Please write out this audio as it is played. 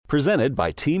Presented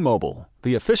by T-Mobile,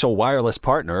 the official wireless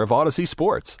partner of Odyssey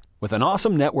Sports. With an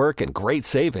awesome network and great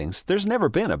savings, there's never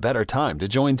been a better time to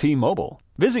join T-Mobile.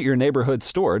 Visit your neighborhood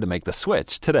store to make the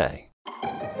switch today.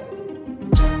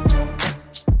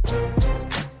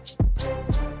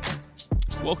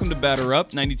 Welcome to Batter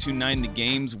Up, 92.9 The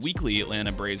Game's weekly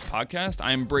Atlanta Braves podcast.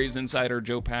 I'm Braves insider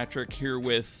Joe Patrick here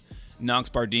with Knox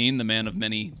Bardeen, the man of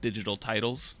many digital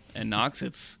titles. And Knox,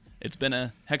 it's been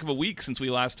a heck of a week since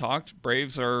we last talked.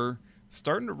 Braves are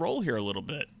starting to roll here a little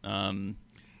bit.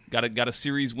 Got a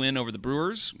series win over the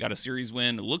Brewers. Got a series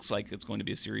win. It looks like it's going to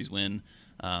be a series win.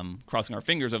 Crossing our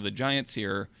fingers over the Giants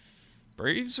here.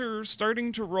 Braves are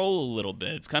starting to roll a little bit.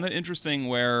 It's kind of interesting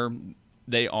where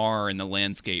they are in the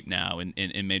landscape now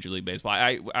in Major League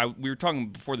Baseball. We were talking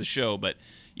before the show, but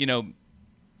you know,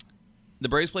 the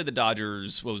Braves played the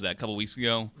Dodgers. What was that? A couple weeks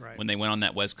ago, right, when they went on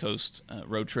that West Coast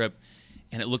road trip,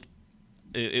 and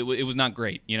it was not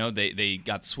great. You know, they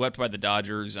got swept by the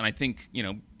Dodgers, and I think, you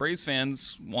know, Braves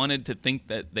fans wanted to think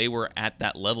that they were at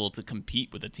that level to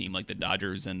compete with a team like the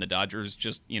Dodgers, and the Dodgers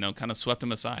just, you know, kind of swept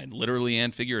them aside, literally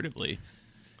and figuratively.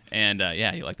 And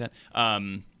yeah, you like that.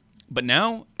 But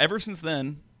now, ever since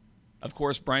then, of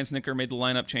course, Brian Snitker made the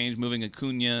lineup change, moving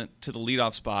Acuna to the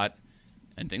leadoff spot,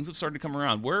 and things have started to come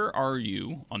around. Where are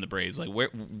you on the Braves? Like,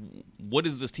 what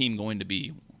is this team going to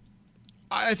be?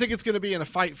 I think it's going to be in a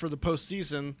fight for the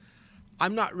postseason.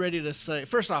 I'm not ready to say.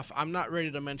 First off, I'm not ready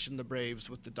to mention the Braves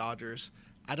with the Dodgers.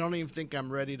 I don't even think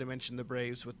I'm ready to mention the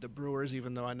Braves with the Brewers,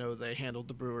 even though I know they handled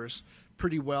the Brewers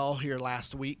pretty well here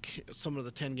last week. Some of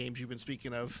the 10 games you've been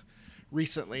speaking of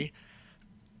recently.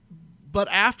 But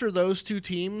after those two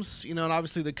teams, you know, and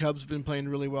obviously the Cubs have been playing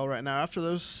really well right now. After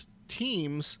those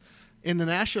teams in the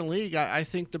National League, I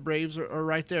think the Braves are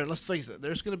right there. Let's face it,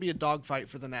 there's going to be a dogfight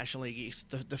for the National League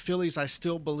East. The Phillies, I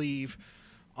still believe,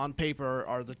 on paper,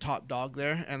 are the top dog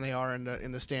there, and they are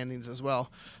in the standings as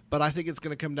well. But I think it's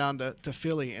going to come down to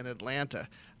Philly and Atlanta.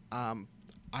 I'm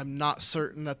not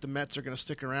certain that the Mets are going to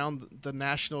stick around. The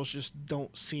Nationals just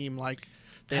don't seem like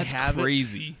That's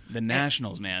crazy. The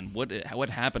Nationals, man. What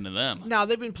happened to them? Now,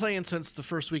 they've been playing since the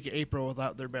first week of April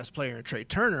without their best player, Trey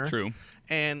Turner. True.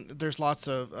 And there's lots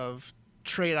of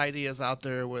trade ideas out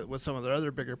there with some of the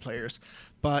other bigger players.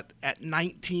 But at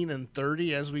 19 and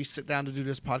 30, as we sit down to do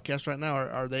this podcast right now,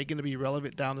 are they going to be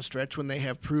relevant down the stretch when they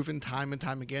have proven time and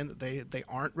time again that they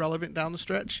aren't relevant down the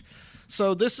stretch?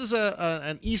 So this is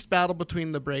an East battle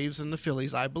between the Braves and the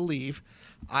Phillies, I believe.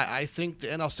 I think the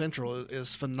NL Central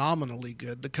is phenomenally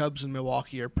good. The Cubs and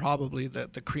Milwaukee are probably the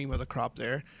cream of the crop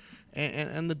there.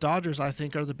 And the Dodgers, I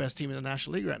think, are the best team in the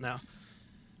National League right now.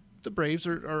 The Braves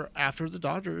are after the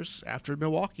Dodgers, after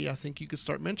Milwaukee. I think you could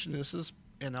start mentioning this as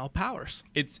NL powers.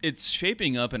 It's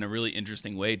shaping up in a really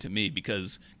interesting way to me,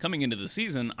 because coming into the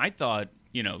season, I thought,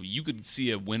 you know, you could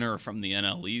see a winner from the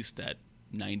NL East at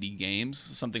 90 games,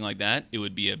 something like that. It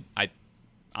would be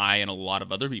I and a lot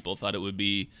of other people thought it would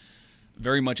be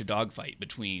very much a dogfight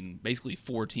between basically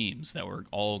four teams that were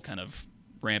all kind of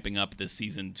ramping up this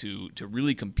season to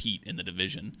really compete in the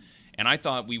division. And I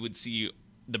thought we would see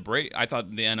I thought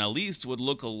the NL East would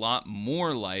look a lot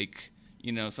more like,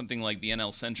 you know, something like the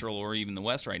NL Central or even the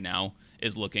West right now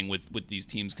is looking, with these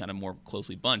teams kind of more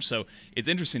closely bunched. So it's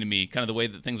interesting to me, kind of the way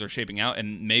that things are shaping out,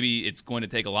 and maybe it's going to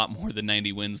take a lot more than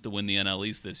 90 wins to win the NL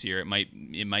East this year. It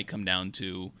might come down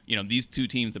to, you know, these two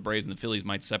teams, the Braves and the Phillies,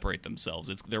 might separate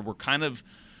themselves. We're kind of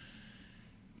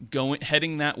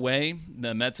heading that way.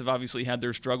 The Mets have obviously had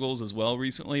their struggles as well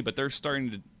recently, but they're starting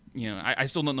to, you know, I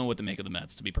still don't know what to make of the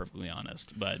Mets, to be perfectly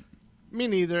honest, but me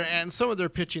neither, and some of their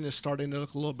pitching is starting to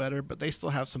look a little better, but they still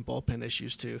have some bullpen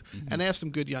issues too, and they have some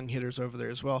good young hitters over there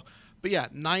as well. But yeah,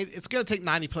 it's going to take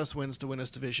 90-plus wins to win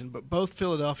this division, but both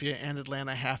Philadelphia and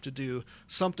Atlanta have to do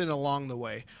something along the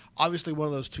way. Obviously, one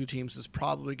of those two teams is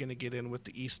probably going to get in with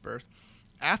the East berth.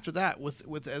 After that,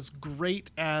 with as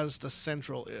great as the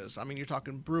Central is, I mean, you're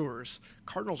talking Brewers.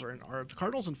 Cardinals are the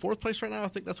Cardinals in fourth place right now? I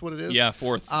think that's what it is. Yeah,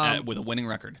 fourth, with a winning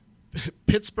record.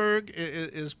 Pittsburgh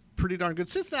is pretty darn good.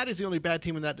 Cincinnati's the only bad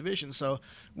team in that division. So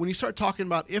when you start talking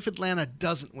about if Atlanta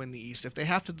doesn't win the East, if they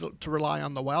have to rely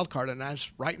on the wild card, and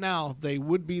as right now they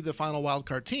would be the final wild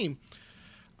card team,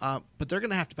 but they're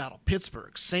going to have to battle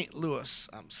Pittsburgh, St. Louis,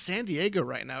 San Diego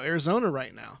right now, Arizona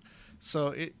right now.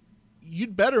 So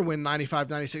you'd better win 95,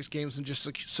 96 games and just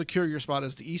secure your spot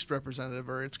as the East representative,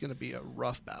 or it's going to be a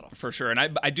rough battle. For sure. And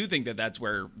I do think that that's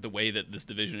where the way that this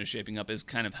division is shaping up is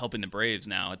kind of helping the Braves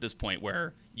now at this point,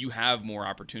 where you have more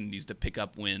opportunities to pick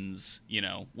up wins, you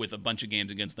know, with a bunch of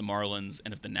games against the Marlins.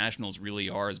 And if the Nationals really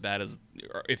are as bad as,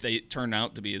 or if they turn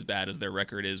out to be as bad as their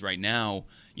record is right now,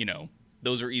 you know,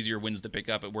 those are easier wins to pick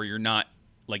up, where you're not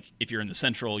like if you're in the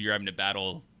Central, you're having to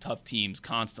battle tough teams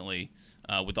constantly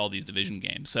with all these division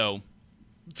games. So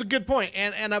it's a good point,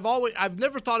 and I've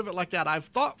never thought of it like that. I've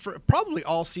thought for probably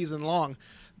all season long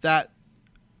that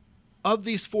of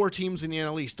these 4 teams in the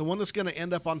NL East, the one that's going to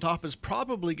end up on top is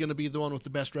probably going to be the one with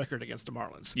the best record against the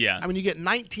Marlins. Yeah. I mean, you get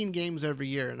 19 games every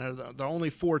year, and there are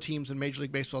only 4 teams in Major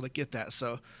League Baseball that get that.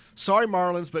 So, sorry,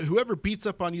 Marlins, but whoever beats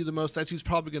up on you the most, that's who's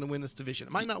probably going to win this division.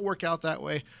 It might not work out that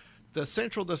way. The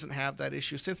Central doesn't have that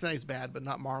issue. Cincinnati's bad, but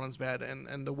not Marlins bad,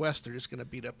 and the West are just going to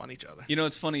beat up on each other. You know,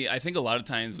 it's funny. I think a lot of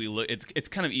times we look. It's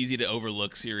kind of easy to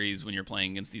overlook series when you're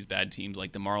playing against these bad teams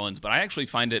like the Marlins. But I actually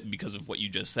find it, because of what you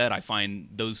just said, I find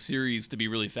those series to be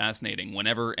really fascinating.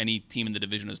 Whenever any team in the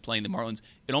division is playing the Marlins,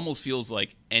 it almost feels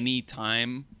like any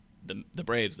time the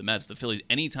Braves, the Mets, the Phillies,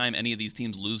 anytime any of these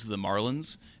teams lose to the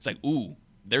Marlins, it's like, ooh,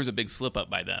 there's a big slip up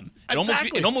by them. It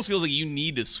almost feels like you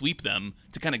need to sweep them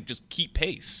to kind of just keep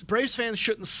pace. Braves fans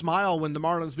shouldn't smile when the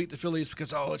Marlins beat the Phillies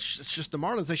because, it's just the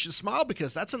Marlins. They should smile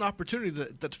because that's an opportunity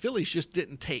that the Phillies just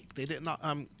didn't take. They did not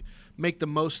make the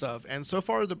most of. And so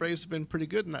far, the Braves have been pretty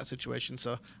good in that situation.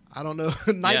 So I don't know.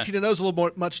 19-0 is a little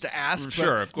more much to ask.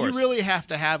 Sure, but of course. You really have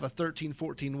to have a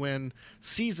 13-14 win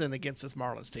season against this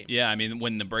Marlins team. Yeah, I mean,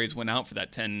 when the Braves went out for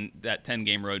that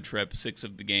 10-game road trip,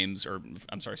 7 of the games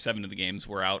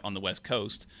were out on the West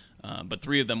Coast, but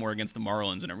 3 of them were against the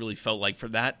Marlins, and it really felt like for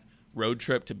that road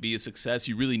trip to be a success,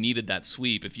 you really needed that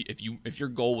sweep. If your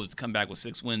goal was to come back with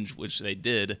 6 wins, which they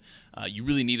did, you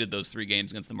really needed those 3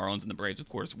 games against the Marlins, and the Braves, of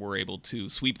course, were able to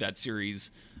sweep that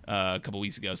series a couple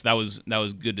weeks ago. So that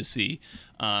was good to see.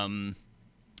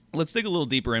 Let's dig a little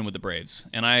deeper in with the Braves,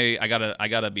 and I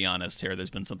gotta be honest here. There's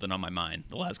been something on my mind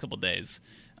the last couple of days,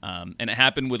 and it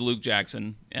happened with Luke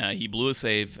Jackson. He blew a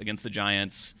save against the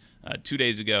Giants 2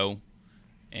 days ago,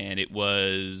 and it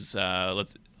was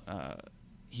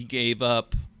he gave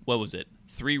up,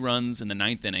 3 runs in the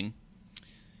 9th inning,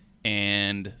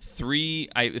 and three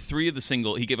of the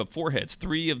single. He gave up 4 hits.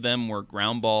 3 of them were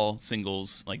ground ball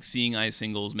singles, like seeing eye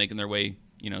singles, making their way,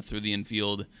 through the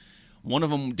infield. One of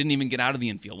them didn't even get out of the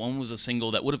infield. One was a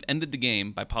single that would have ended the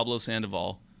game by Pablo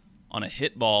Sandoval on a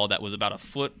hit ball that was about a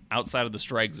foot outside of the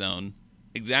strike zone,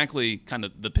 exactly kind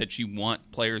of the pitch you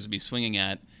want players to be swinging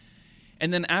at.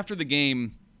 And then after the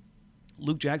game,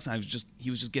 Luke Jackson,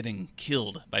 he was just getting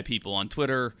killed by people on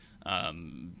Twitter.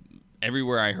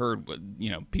 Everywhere I heard,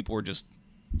 people were just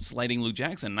slighting Luke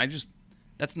Jackson. And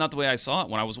that's not the way I saw it.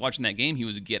 When I was watching that game, he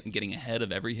was getting ahead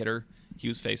of every hitter he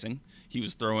was facing. He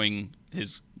was throwing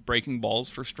his breaking balls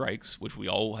for strikes, which we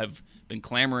all have been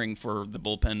clamoring for the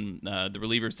bullpen, the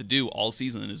relievers to do all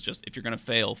season, is just, if you're going to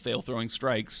fail throwing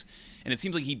strikes. And it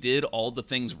seems like he did all the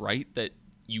things right that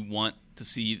you want to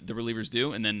see the relievers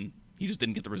do, and then he just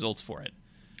didn't get the results for it.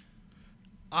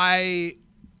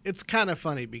 It's kind of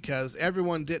funny because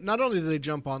everyone not only did they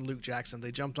jump on Luke Jackson,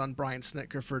 they jumped on Brian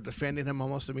Snitker for defending him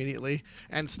almost immediately.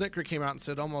 And Snitker came out and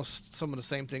said almost some of the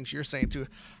same things you're saying too.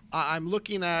 I'm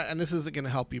looking at, and this isn't going to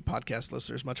help you podcast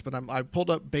listeners much, but I pulled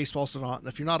up Baseball Savant, and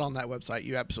if you're not on that website,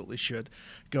 you absolutely should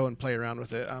go and play around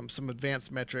with it. Some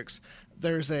advanced metrics.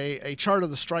 There's a chart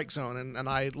of the strike zone, and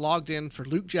I logged in for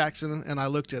Luke Jackson, and I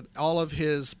looked at all of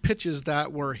his pitches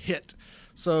that were hit.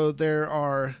 So there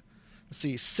are,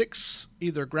 6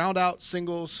 either ground out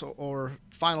singles or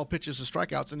final pitches of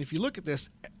strikeouts. And if you look at this,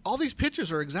 all these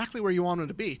pitches are exactly where you want them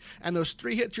to be. And those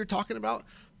 3 hits you're talking about,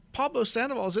 Pablo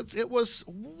Sandoval's, it was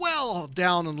well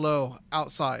down and low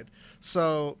outside.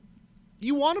 So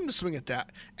you want them to swing at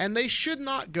that. And they should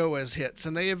not go as hits,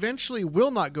 and they eventually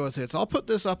will not go as hits. I'll put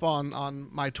this up on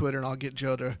my Twitter, and I'll get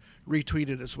Joe to retweet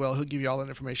it as well. He'll give you all that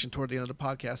information toward the end of the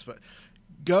podcast. But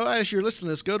go, as you're listening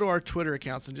to this, go to our Twitter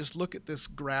accounts and just look at this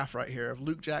graph right here of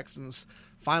Luke Jackson's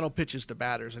final pitches to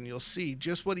batters, and you'll see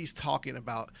just what he's talking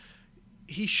about.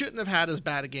 He shouldn't have had as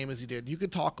bad a game as he did. You can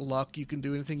talk luck, you can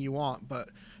do anything you want, but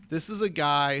this is a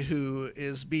guy who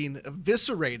is being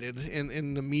eviscerated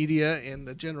in the media, in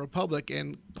the general public,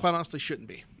 and quite honestly shouldn't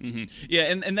be. Mm-hmm. Yeah,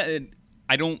 and that,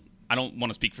 I don't want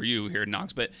to speak for you here,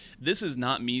 Knox, but this is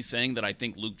not me saying that I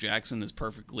think Luke Jackson is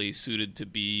perfectly suited to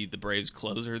be the Braves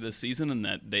closer this season and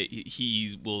that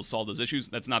he will solve those issues.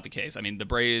 That's not the case. I mean, the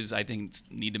Braves, I think,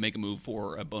 need to make a move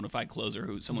for a bona fide closer,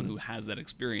 someone who has that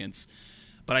experience.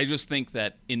 But I just think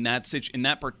that in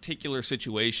that particular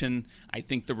situation, I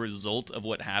think the result of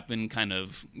what happened kind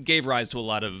of gave rise to a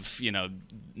lot of,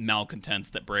 malcontents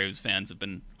that Braves fans have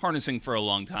been harnessing for a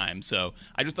long time. So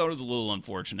I just thought it was a little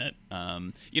unfortunate.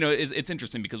 It's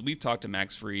interesting because we've talked to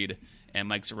Max Fried and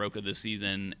Mike Soroka this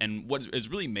season, and what has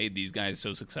really made these guys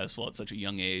so successful at such a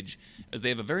young age is they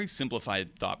have a very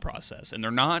simplified thought process, and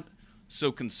they're not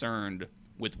so concerned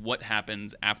with what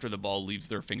happens after the ball leaves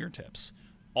their fingertips.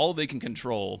 all they can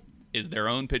control is their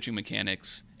own pitching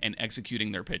mechanics and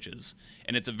executing their pitches.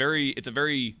 And it's a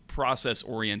very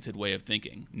process-oriented way of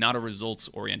thinking, not a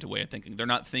results-oriented way of thinking. They're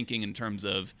not thinking in terms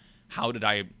of how did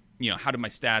my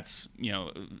stats,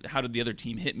 how did the other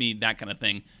team hit me, that kind of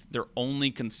thing. They're only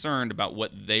concerned about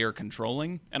what they are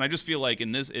controlling. And I just feel like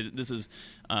this is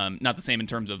not the same in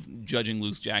terms of judging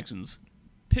Luke Jackson's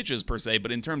pitches per se,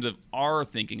 but in terms of our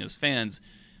thinking as fans,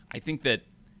 I think that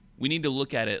we need to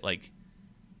look at it like,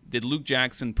 did Luke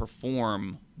Jackson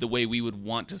perform the way we would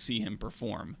want to see him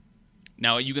perform?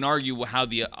 Now, you can argue how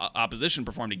the opposition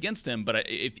performed against him, but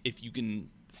if you can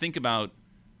think about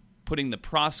putting the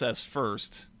process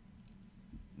first,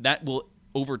 that will,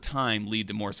 over time, lead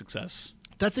to more success.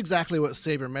 That's exactly what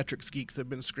sabermetrics geeks have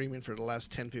been screaming for the last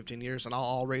 10, 15 years, and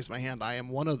I'll raise my hand. I am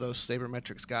one of those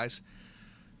sabermetrics guys.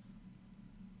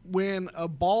 When a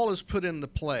ball is put into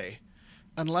play,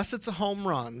 unless it's a home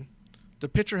run, the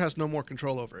pitcher has no more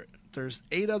control over it. There's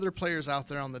 8 other players out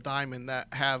there on the diamond that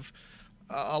have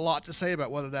a lot to say about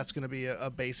whether that's going to be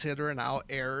a base hit or an out,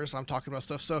 errors. I'm talking about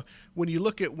stuff. So when you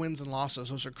look at wins and losses,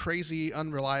 those are crazy,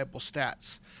 unreliable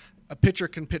stats. A pitcher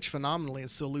can pitch phenomenally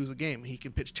and still lose a game. He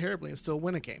can pitch terribly and still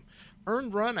win a game.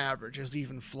 Earned run average is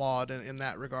even flawed in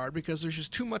that regard because there's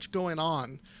just too much going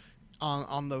on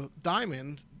the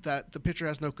diamond that the pitcher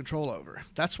has no control over.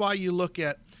 That's why you look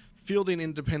at fielding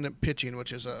independent pitching,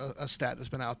 which is a stat that's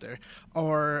been out there,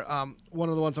 or one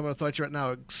of the ones I'm going to throw at you right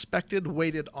now, expected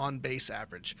weighted on base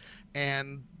average.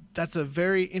 And that's a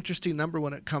very interesting number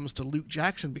when it comes to Luke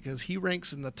Jackson because he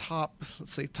ranks in the top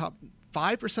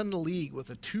 5% of the league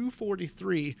with a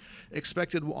 243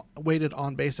 expected weighted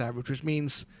on base average, which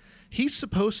means he's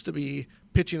supposed to be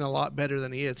pitching a lot better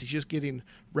than he is. He's just getting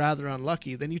rather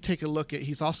unlucky. Then you take a look at,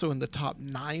 he's also in the top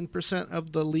 9%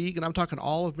 of the league, and I'm talking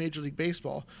all of Major League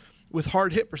Baseball, with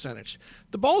hard hit percentage.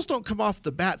 The balls don't come off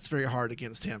the bats very hard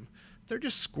against him. They're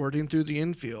just squirting through the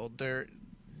infield. They're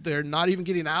not even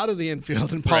getting out of the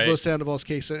infield in Pablo Sandoval's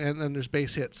case, and then there's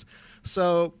base hits.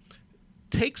 So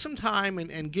take some time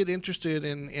and get interested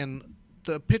in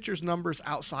the pitcher's numbers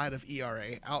outside of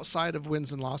ERA, outside of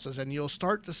wins and losses, and you'll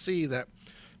start to see that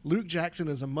Luke Jackson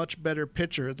is a much better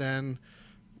pitcher than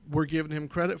we're giving him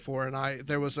credit for. And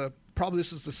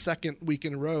this is the second week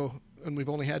in a row, and we've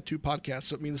only had 2 podcasts,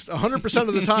 so it means 100%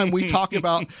 of the time we talk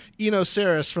about Eno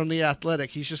Sarris from The Athletic.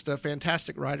 He's just a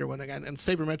fantastic writer, and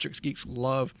sabermetrics geeks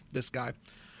love this guy.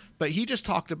 But he just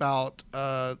talked about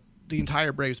the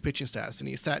entire Braves pitching stats, and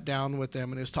he sat down with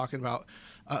them and he was talking about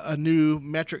a new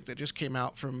metric that just came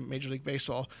out from Major League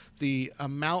Baseball, the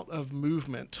amount of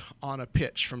movement on a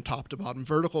pitch from top to bottom,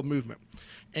 vertical movement.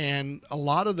 And a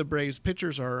lot of the Braves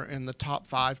pitchers are in the top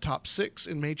 5, top 6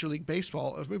 in Major League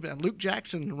Baseball of movement. And Luke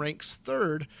Jackson ranks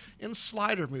 3rd in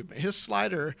slider movement. His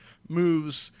slider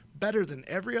moves better than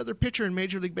every other pitcher in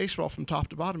Major League Baseball from top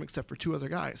to bottom except for 2 other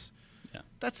guys. Yeah.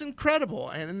 That's incredible.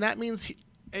 And that means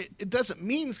it doesn't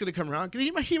mean it's going to come around.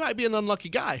 He might be an unlucky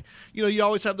guy. You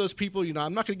always have those people,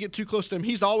 I'm not going to get too close to him.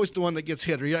 He's always the one that gets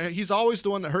hit, or he's always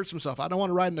the one that hurts himself. I don't want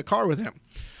to ride in the car with him.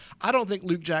 I don't think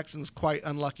Luke Jackson's quite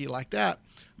unlucky like that.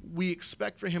 We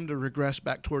expect for him to regress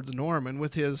back toward the norm, and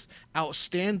with his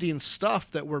outstanding stuff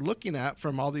that we're looking at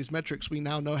from all these metrics we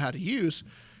now know how to use,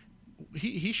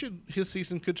 his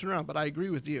season could turn around. But I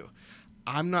agree with you.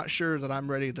 I'm not sure that I'm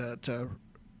ready to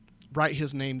write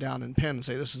his name down in pen and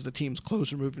say this is the team's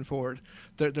closer moving forward.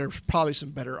 There's probably some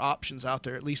better options out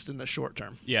there, at least in the short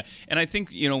term. Yeah, and I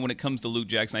think, when it comes to Luke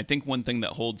Jackson, I think one thing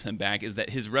that holds him back is that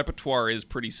his repertoire is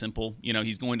pretty simple.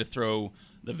 He's going to throw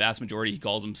the vast majority, he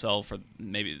calls himself, or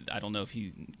maybe, I don't know if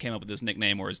he came up with this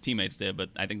nickname or his teammates did, but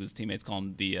I think his teammates call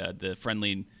him the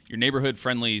friendly, your neighborhood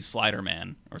friendly slider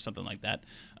man or something like that.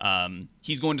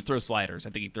 He's going to throw sliders.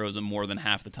 I think he throws them more than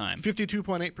half the time.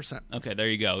 52.8%. Okay, there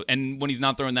you go. And when he's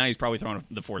not throwing that, he's probably throwing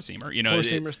the four-seamer.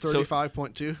 Four-seamer's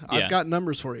 35.2. I've got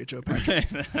numbers for you, Joe Patrick.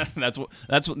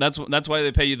 that's why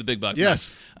they pay you the big bucks.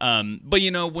 Yes. But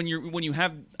when you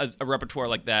have a repertoire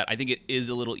like that, I think it is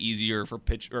a little easier for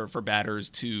batters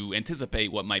to anticipate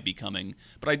what might be coming.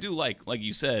 But I do like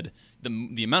you said,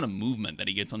 the amount of movement that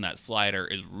he gets on that slider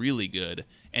is really good,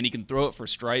 and he can throw it for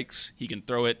strikes. He can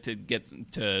throw it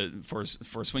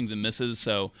for swings and misses.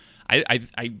 So I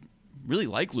really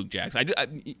like Luke Jackson.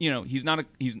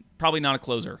 He's probably not a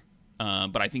closer,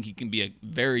 but I think he can be a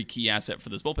very key asset for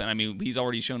this bullpen. I mean, he's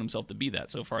already shown himself to be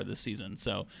that so far this season.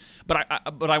 So, but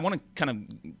I want to kind of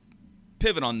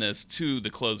pivot on this to the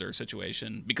closer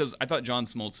situation, because I thought John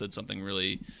Smoltz said something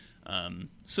really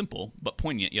simple but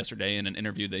poignant yesterday in an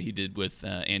interview that he did with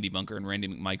Andy Bunker and Randy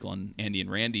McMichael and Andy and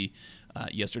Randy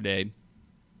yesterday,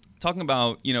 talking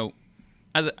about,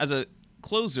 as a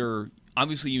closer,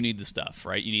 obviously you need the stuff,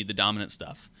 right? You need the dominant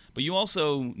stuff. But you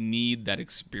also need that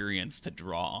experience to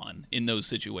draw on in those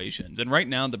situations. And right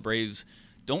now the Braves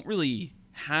don't really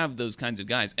have those kinds of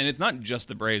guys. And it's not just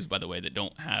the Braves, by the way, that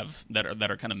don't have that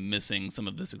are kind of missing some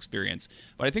of this experience.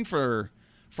 But I think for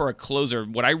a closer,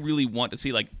 what I really want to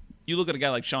see, like, you look at a guy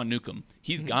like Sean Newcomb,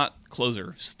 he's got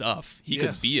closer stuff. He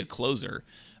could be a closer.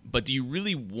 But do you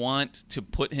really want to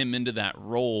put him into that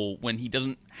role when he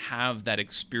doesn't have that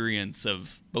experience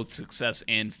of both success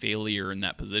and failure in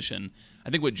that position?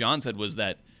 I think what John said was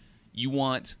that you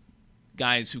want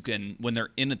guys who can, when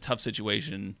they're in a tough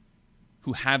situation,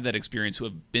 who have that experience, who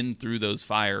have been through those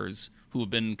fires, who have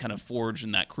been kind of forged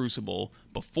in that crucible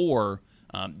before.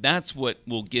 That's what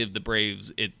will give the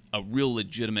Braves a real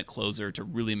legitimate closer to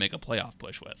really make a playoff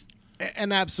push with.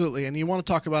 And absolutely. And you want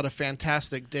to talk about a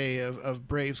fantastic day of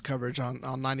Braves coverage on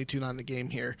 92.9 The Game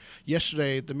here.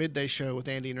 Yesterday, the midday show with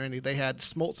Andy and Randy, they had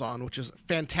Smoltz on, which is a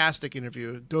fantastic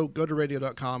interview. Go to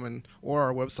radio.com or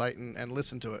our website and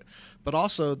listen to it. But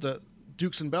also the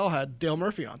Dukes and Bell had Dale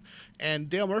Murphy on. And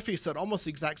Dale Murphy said almost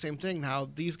the exact same thing, how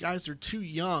these guys are too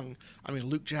young. I mean,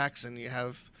 Luke Jackson, you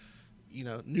have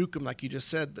Newcomb, like you just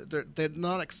said, they're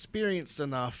not experienced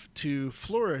enough to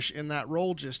flourish in that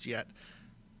role just yet.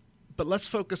 But let's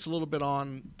focus a little bit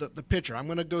on the pitcher. I'm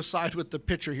going to go side with the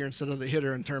pitcher here instead of the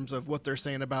hitter in terms of what they're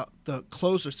saying about the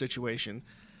closer situation.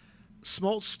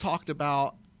 Smoltz talked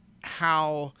about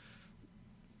how,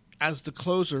 as the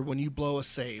closer, when you blow a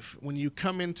save, when you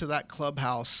come into that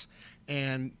clubhouse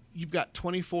and you've got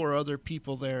 24 other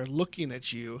people there looking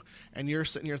at you, and you're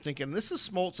sitting here thinking, this is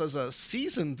Smoltz as a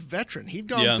seasoned veteran. He'd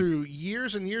gone through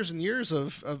years and years and years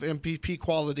of MVP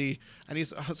quality, and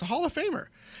he's a Hall of Famer.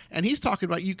 And he's talking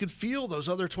about you could feel those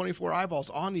other 24 eyeballs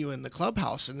on you in the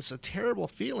clubhouse, and it's a terrible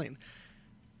feeling.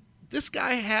 This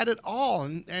guy had it all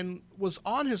and was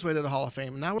on his way to the Hall of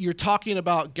Fame. Now you're talking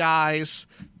about guys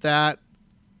that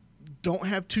don't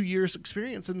have 2 years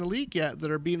experience in the league yet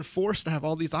that are being forced to have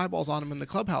all these eyeballs on them in the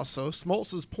clubhouse. So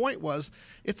Smoltz's point was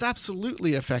it's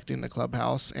absolutely affecting the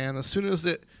clubhouse. And as soon as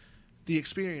the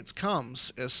experience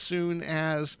comes, as soon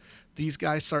as these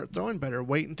guys start throwing better,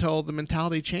 wait until the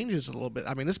mentality changes a little bit.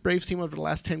 I mean, this Braves team over the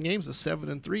last 10 games is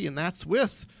 7-3, and that's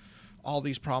with all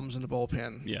these problems in the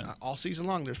bullpen. Yeah. All season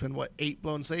long, there's been, 8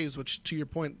 blown saves, which, to your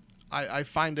point, I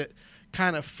find it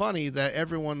kind of funny that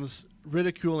everyone's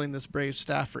ridiculing this Braves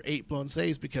staff for 8 blown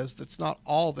saves because it's not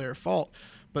all their fault.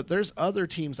 But there's other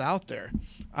teams out there.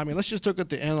 I mean, let's just look at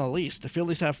the NL East. The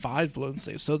Phillies have 5 blown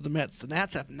saves. So do the Mets. The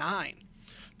Nats have 9.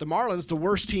 The Marlins, the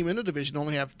worst team in the division,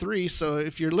 only have 3. So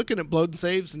if you're looking at blown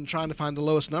saves and trying to find the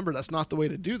lowest number, that's not the way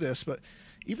to do this. But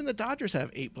even the Dodgers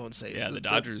have 8 blown saves. Yeah, the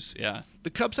Dodgers, yeah. The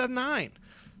Cubs have 9.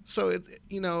 So,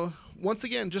 once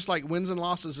again, just like wins and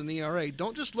losses in ERA,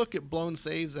 don't just look at blown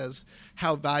saves as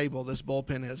how valuable this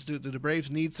bullpen is. Do the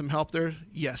Braves need some help there?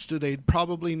 Yes. Do they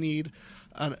probably need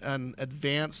an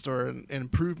advanced or an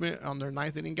improvement on their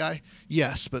 9th inning guy?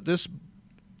 Yes. But this,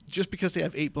 just because they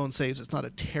have 8 blown saves, it's not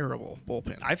a terrible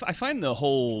bullpen. I find the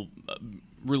whole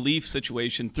relief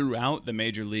situation throughout the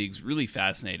major leagues really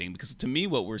fascinating because to me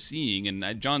what we're seeing,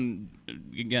 and John,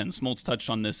 again, Smoltz touched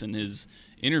on this in his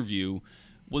interview,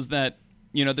 was that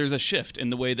there's a shift in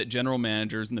the way that general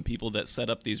managers and the people that set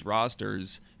up these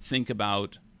rosters think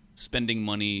about spending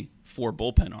money for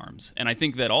bullpen arms. And I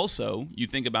think that also you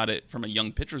think about it from a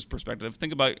young pitcher's perspective.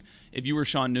 Think about if you were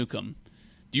Sean Newcomb.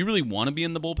 Do you really want to be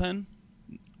in the bullpen?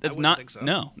 That's not think so.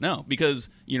 No, because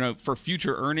for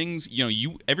future earnings,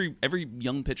 every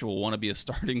young pitcher will want to be a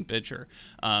starting pitcher.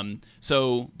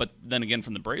 But then again,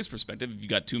 from the Braves' perspective, if you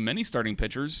got too many starting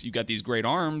pitchers, you got these great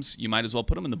arms, you might as well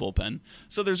put them in the bullpen.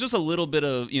 So there's just a little bit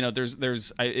of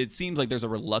it seems like there's a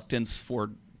reluctance for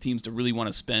teams to really want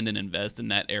to spend and invest in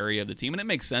that area of the team, and it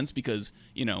makes sense because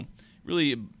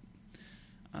really.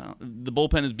 The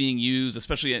bullpen is being used,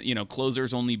 especially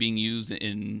closers only being used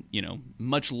in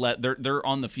much less. They're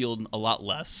on the field a lot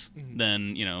less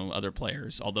than other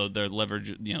players. Although their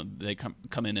leverage, they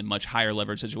come in much higher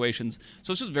leverage situations.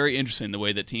 So it's just very interesting the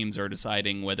way that teams are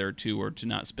deciding whether to or to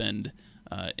not spend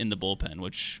in the bullpen,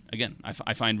 which again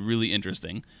I find really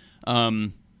interesting.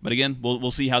 But again, we'll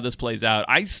see how this plays out.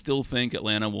 I still think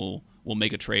Atlanta will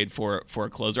make a trade for a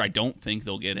closer. I don't think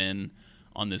they'll get in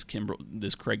on this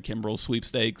Craig Kimbrell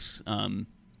sweepstakes.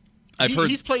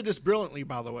 He's played this brilliantly,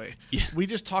 by the way. Yeah. We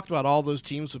just talked about all those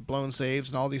teams with blown saves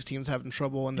and all these teams having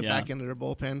trouble in the back end of their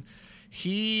bullpen.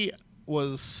 He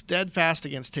was steadfast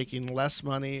against taking less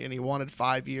money, and he wanted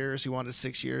 5 years. He wanted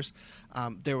 6 years.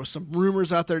 There were some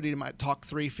rumors out there that he might talk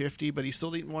 $350, but he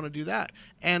still didn't want to do that.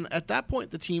 And at that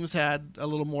point, the teams had a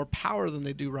little more power than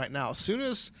they do right now. As soon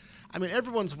as I mean,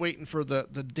 everyone's waiting for the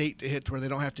date to hit to where they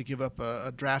don't have to give up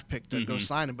a draft pick to go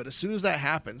sign him. But as soon as that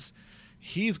happens,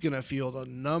 he's going to field a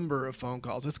number of phone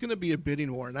calls. It's going to be a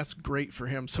bidding war, and that's great for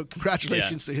him. So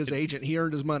congratulations to his agent. He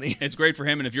earned his money. It's great for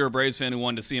him, and if you're a Braves fan who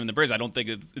wanted to see him in the Braves, I don't think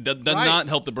it does not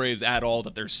help the Braves at all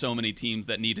that there's so many teams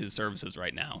that need his services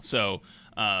right now. So,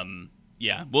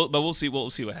 but we'll see. We'll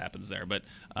see what happens there. But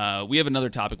we have another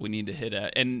topic we need to hit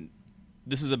at, and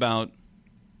this is about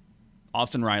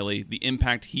Austin Riley, the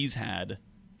impact he's had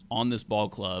on this ball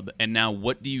club, and now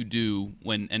what do you do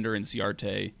when Ender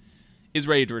Inciarte is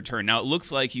ready to return? Now, it looks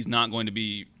like he's not going to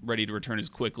be ready to return as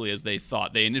quickly as they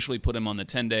thought. They initially put him on the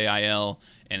 10-day IL,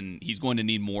 and he's going to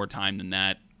need more time than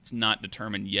that. It's not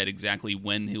determined yet exactly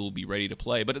when he will be ready to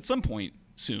play, but at some point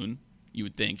soon, you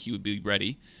would think he would be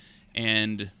ready.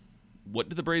 And what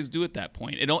do the Braves do at that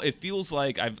point? It feels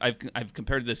like I've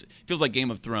compared this. It feels like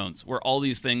Game of Thrones, where all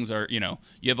these things are, you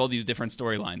have all these different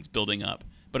storylines building up,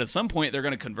 but at some point they're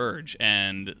going to converge,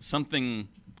 and something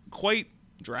quite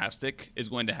drastic is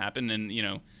going to happen.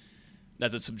 And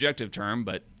that's a subjective term,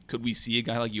 but could we see a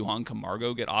guy like Johan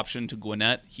Camargo get optioned to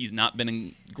Gwinnett? He's not been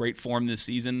in great form this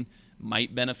season.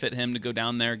 Might benefit him to go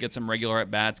down there, get some regular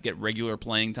at bats, get regular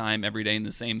playing time every day in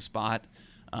the same spot.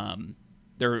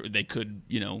 They could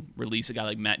release a guy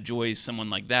like Matt Joyce, someone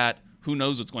like that. Who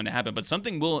knows what's going to happen? But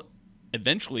something will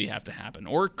eventually have to happen,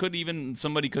 or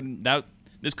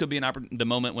this could be the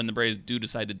moment when the Braves do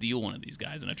decide to deal one of these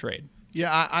guys in a trade.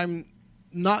 Yeah, I'm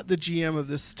not the GM of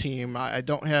this team. I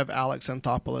don't have Alex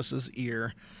Anthopoulos'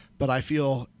 ear, but I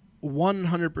feel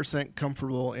 100%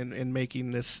 comfortable in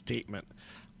making this statement.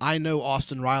 I know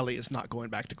Austin Riley is not going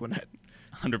back to Gwinnett.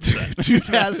 100%. Dude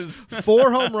has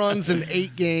 4 home runs in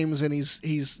 8 games, and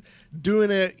he's doing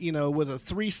it, with a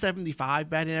 375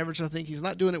 batting average. I think he's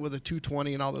not doing it with a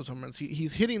 220 and all those home runs.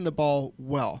 He's hitting the ball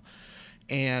well,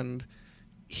 and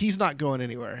he's not going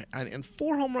anywhere. And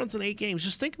 4 home runs in 8 games.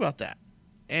 Just think about that.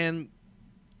 And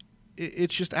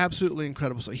it's just absolutely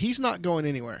incredible. So he's not going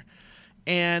anywhere.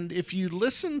 And if you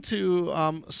listen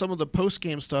to some of the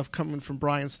post-game stuff coming from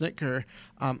Brian Snitker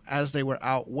as they were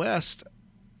out west,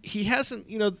 he hasn't,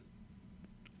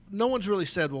 no one's really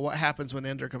said, well, what happens when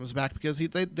Ender comes back, because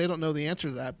they don't know the answer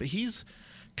to that. But he's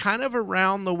kind of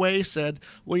around the way said,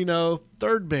 well,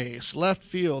 third base, left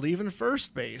field, even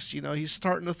first base. He's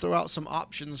starting to throw out some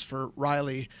options for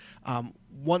Riley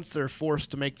once they're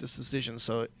forced to make this decision.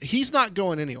 So he's not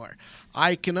going anywhere.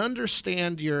 I can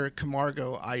understand your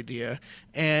Camargo idea,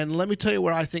 and let me tell you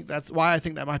why I think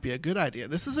that might be a good idea.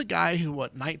 This is a guy who,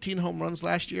 19 home runs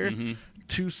last year?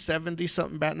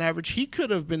 270-something batting average. He could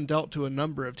have been dealt to a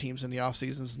number of teams in the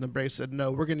offseasons, and the Braves said,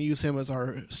 no, we're going to use him as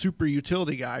our super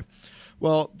utility guy.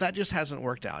 Well, that just hasn't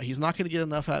worked out. He's not going to get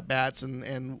enough at-bats,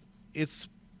 and it's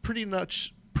pretty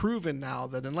much proven now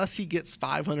that unless he gets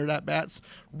 500 at-bats,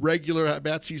 regular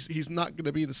at-bats, he's not going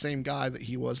to be the same guy that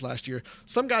he was last year.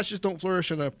 Some guys just don't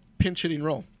flourish in a pinch-hitting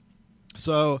role.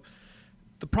 So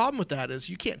the problem with that is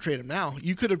you can't trade him now.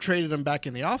 You could have traded him back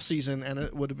in the offseason,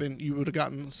 and you would have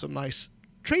gotten some nice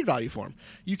trade value for him.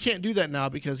 You can't do that now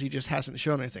because he just hasn't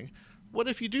shown anything. What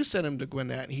if you do send him to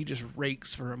Gwinnett and he just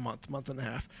rakes for a month and a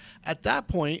half? At that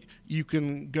point, you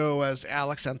can go as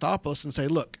Alex Anthopoulos and say,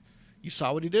 look, you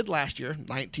saw what he did last year,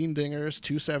 19 dingers,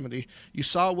 270. You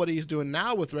saw what he's doing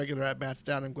now with regular at-bats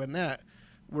down in Gwinnett.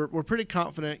 We're pretty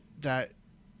confident that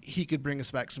he could bring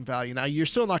us back some value. Now, you're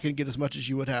still not going to get as much as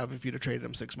you would have if you'd have traded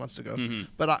him 6 months ago.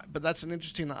 But that's an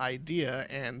interesting idea,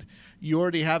 and you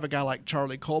already have a guy like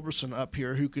Charlie Culberson up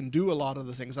here who can do a lot of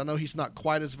the things. I know he's not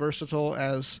quite as versatile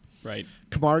as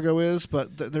Camargo is,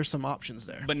 but there's some options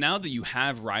there. But now that you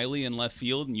have Riley in left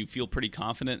field and you feel pretty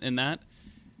confident in that,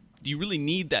 do you really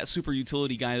need that super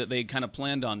utility guy that they kind of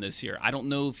planned on this year? I don't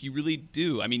know if you really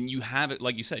do. I mean, you have it,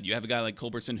 like you said, you have a guy like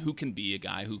Culberson who can be a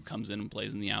guy who comes in and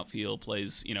plays in the outfield,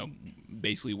 plays,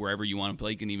 basically wherever you want to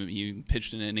play. He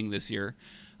pitched an inning this year.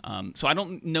 So I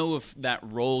don't know if that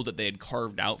role that they had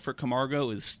carved out for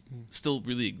Camargo still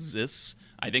really exists.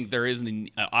 I think there is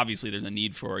obviously there's a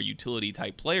need for a utility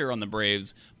type player on the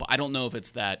Braves, but I don't know if it's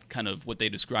that kind of what they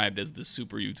described as the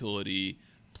super utility,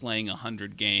 playing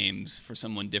 100 games for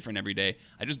someone different every day.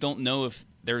 I just don't know if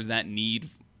there's that need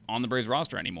on the Braves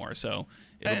roster anymore. So,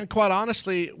 and quite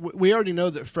honestly, we already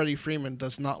know that Freddie Freeman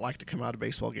does not like to come out of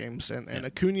baseball games, and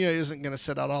Acuna isn't going to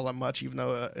sit out all that much, even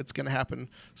though it's going to happen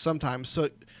sometimes. So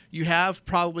you have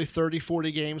probably 30,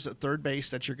 40 games at third base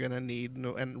that you're going to need,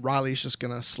 and Riley's just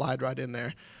going to slide right in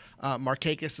there.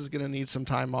 Markakis is going to need some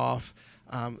time off,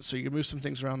 so you can move some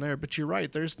things around there. But you're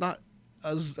right, there's not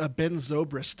a Ben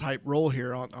Zobrist type role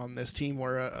here on this team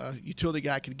where a utility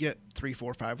guy could get 300,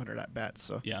 400, 500 at bats.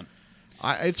 So yeah,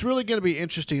 It's really going to be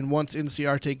interesting once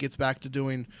Inciarte gets back to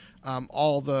doing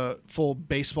all the full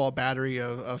baseball battery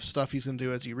of stuff he's going to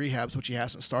do as he rehabs, which he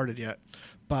hasn't started yet.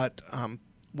 But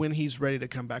when he's ready to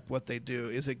come back, what they do.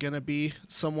 Is it going to be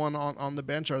someone on the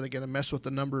bench? Are they going to mess with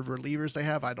the number of relievers they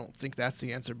have? I don't think that's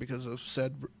the answer because of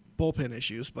said bullpen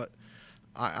issues, but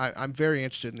I'm very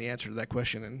interested in the answer to that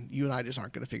question, and you and I just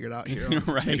aren't going to figure it out here on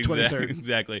right, May 23rd.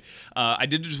 Exactly. I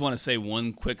did just want to say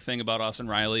one quick thing about Austin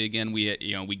Riley. Again,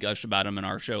 we gushed about him in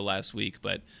our show last week,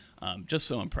 but just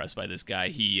so impressed by this guy.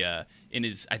 He I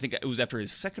think it was after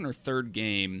his second or third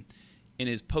game. In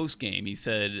his post game, he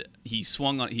said he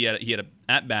swung on. He had a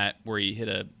at bat where he hit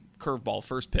a curveball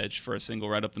first pitch for a single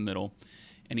right up the middle,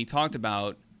 and he talked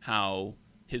about how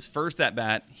his first at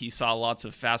bat he saw lots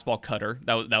of fastball cutter.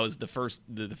 That was the first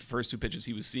two pitches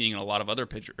he was seeing, and a lot of other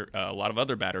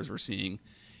batters were seeing.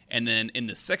 And then in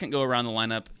the second go around the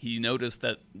lineup, he noticed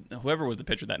that whoever was the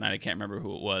pitcher that night, I can't remember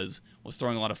who it was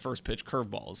throwing a lot of first pitch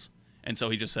curveballs. And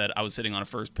so he just said, "I was sitting on a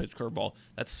first pitch curveball."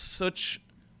 That's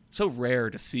so rare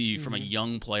to see from a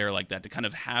young player like that, to kind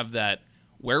of have that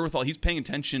wherewithal. He's paying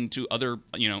attention to other,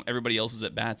 everybody else's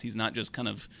at bats. He's not just kind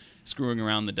of screwing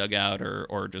around the dugout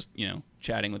or just,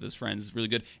 chatting with his friends. It's really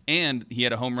good. And he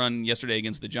had a home run yesterday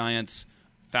against the Giants,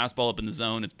 fastball up in the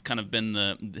zone. It's kind of been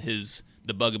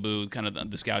the bugaboo, kind of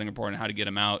the scouting report on how to get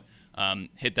him out.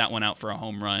 Hit that one out for a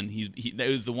home run. That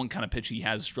was the one kind of pitch he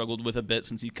has struggled with a bit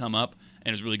since he's come up,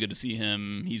 and it's really good to see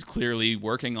him. He's clearly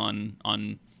working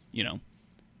on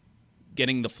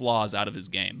getting the flaws out of his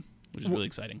game, which is really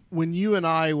exciting. When you and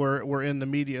I were in the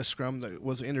media scrum that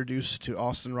was introduced to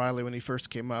Austin Riley when he first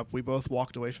came up, we both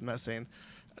walked away from that saying,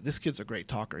 this kid's a great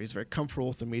talker. He's very comfortable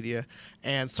with the media.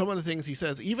 And some of the things he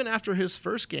says, even after his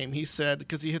first game, he said,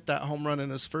 because he hit that home run in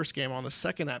his first game on the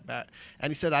second at-bat,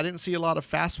 and he said, I didn't see a lot of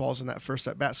fastballs in that first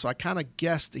at-bat, so I kind of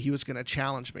guessed that he was going to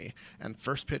challenge me. And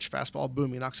first pitch fastball,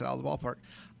 boom, he knocks it out of the ballpark.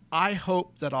 I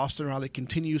hope that Austin Riley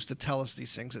continues to tell us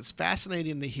these things. It's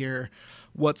fascinating to hear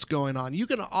what's going on. You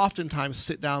can oftentimes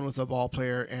sit down with a ball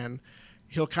player and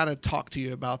he'll kind of talk to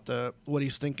you about what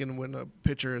he's thinking when a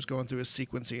pitcher is going through his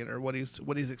sequencing, or what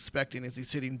he's expecting. Is he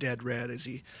sitting dead red? Is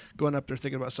he going up there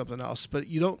thinking about something else? But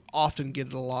you don't often get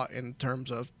it a lot in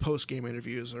terms of post-game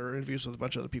interviews or interviews with a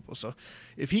bunch of other people. So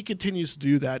if he continues to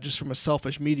do that just from a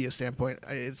selfish media standpoint,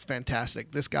 it's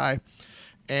fantastic. This guy...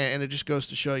 And it just goes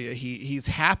to show you, he's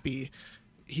happy.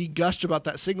 He gushed about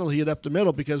that signal he hit up the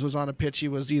middle because it was on a pitch he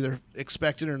was either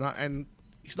expecting or not. And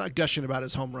he's not gushing about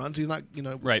his home runs. He's not,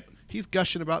 right. He's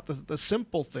gushing about the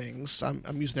simple things.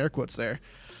 I'm using air quotes there.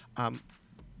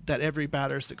 That every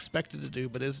batter is expected to do,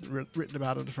 but isn't written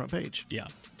about on the front page. Yeah.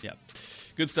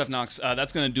 Good stuff, Knox.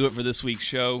 That's going to do it for this week's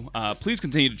show. Please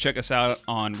continue to check us out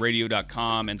on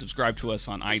radio.com and subscribe to us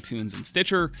on iTunes and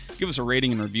Stitcher. Give us a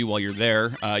rating and review while you're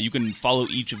there. You can follow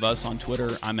each of us on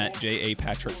Twitter. I'm at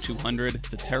JAPatrick200.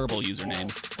 It's a terrible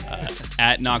username.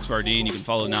 At Knox Bardeen. You can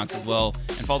follow Knox as well.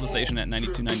 And follow the station at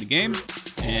 92.9 The Game.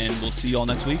 And we'll see you all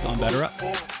next week on Batter Up.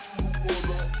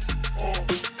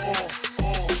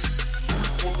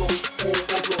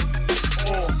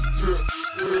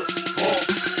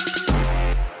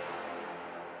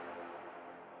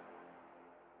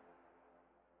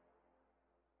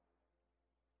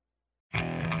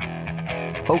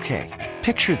 Okay,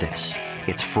 picture this.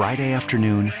 It's Friday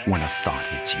afternoon when a thought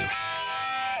hits you.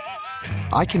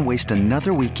 I can waste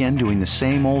another weekend doing the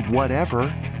same old whatever,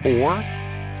 or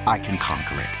I can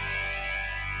conquer it.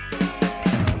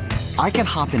 I can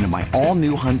hop into my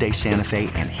all-new Hyundai Santa Fe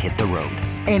and hit the road.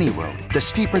 Any road. The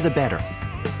steeper, the better.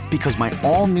 Because my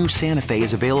all-new Santa Fe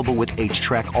is available with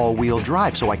H-Track all-wheel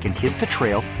drive, so I can hit the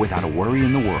trail without a worry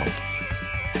in the world.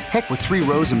 Heck, with 3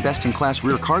 rows and best-in-class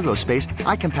rear cargo space,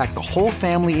 I can pack the whole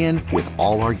family in with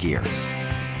all our gear.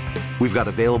 We've got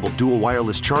available dual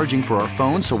wireless charging for our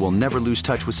phones, so we'll never lose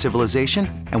touch with civilization,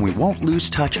 and we won't lose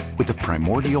touch with the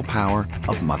primordial power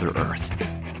of Mother Earth.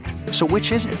 So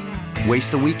which is it?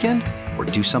 Waste the weekend or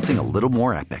do something a little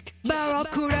more epic?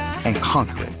 And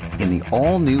conquer it in the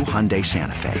all-new Hyundai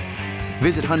Santa Fe.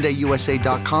 Visit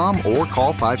HyundaiUSA.com or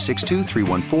call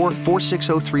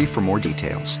 562-314-4603 for more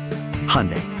details.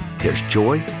 Hyundai, there's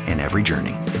joy in every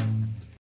journey.